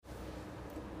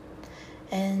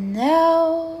And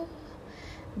now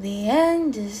the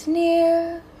end is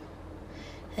near,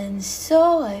 and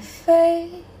so I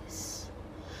face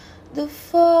the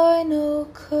final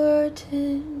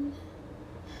curtain.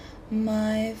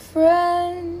 My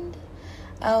friend,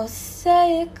 I'll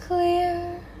say it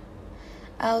clear,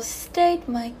 I'll state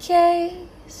my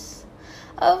case,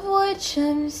 of which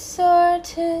I'm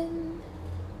certain.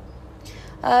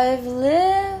 I've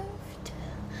lived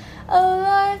a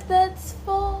life that's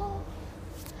full.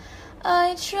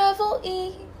 I travel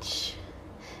each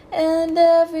and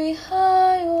every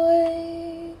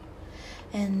highway,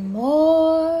 and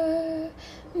more,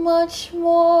 much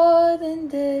more than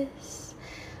this,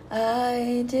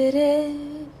 I did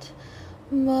it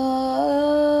my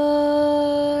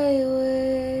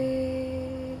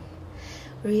way.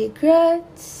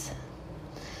 Regrets,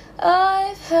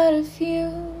 I've had a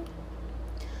few,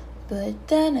 but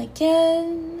then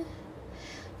again,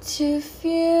 too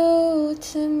few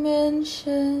to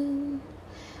mention.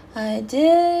 I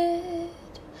did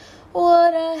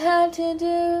what I had to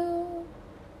do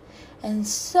and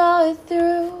saw it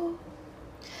through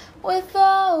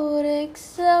without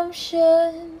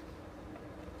exemption.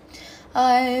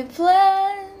 I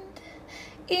planned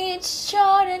each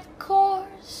charted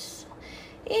course,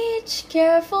 each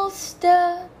careful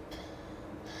step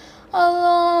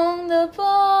along the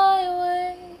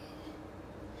byway,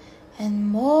 and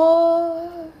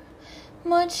more,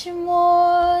 much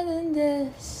more than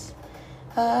this,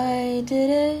 I did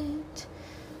it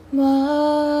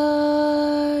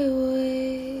my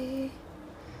way.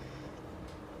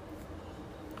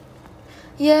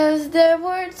 Yes, there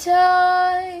were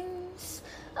times,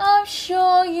 I'm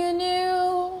sure you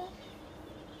knew,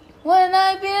 when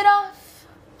I bit off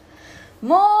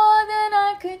more than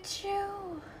I could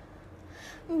chew.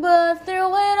 But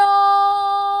through it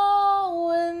all,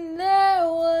 when there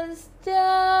was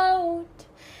doubt,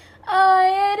 I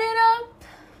ate it up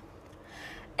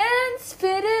and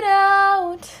spit it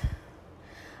out.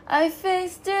 I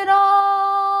faced it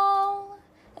all,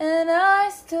 and I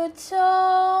stood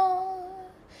tall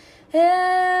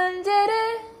and did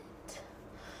it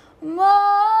my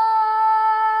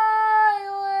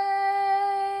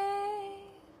way.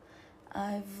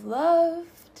 I've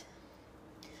loved,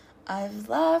 I've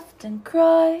laughed and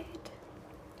cried,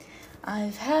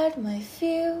 I've had my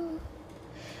few,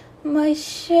 my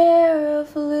share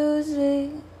of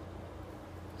losing.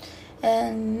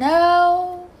 And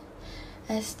now,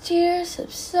 as tears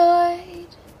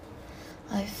subside,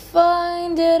 I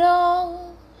find it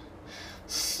all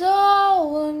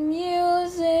so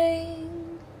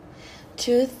amusing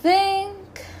to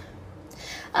think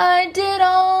I did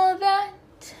all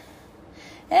that,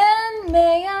 and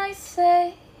may I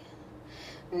say,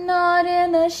 not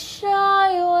in a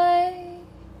shy way.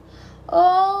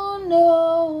 Oh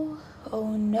no,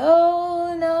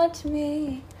 not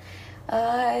me.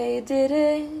 I did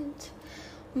it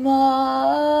my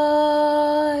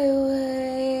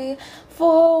way.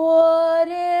 For what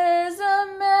is a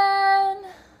man?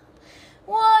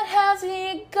 What has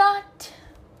he got?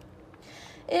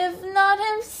 If not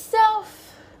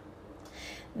himself,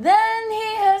 then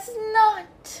he has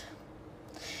not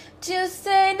to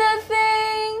say the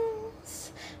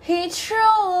things he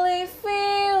truly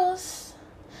feels,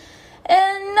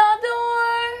 and not the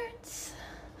words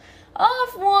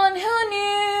of one who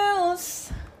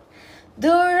kneels. The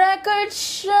record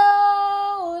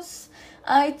shows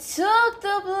I took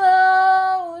the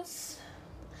blows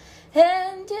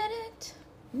and did it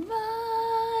my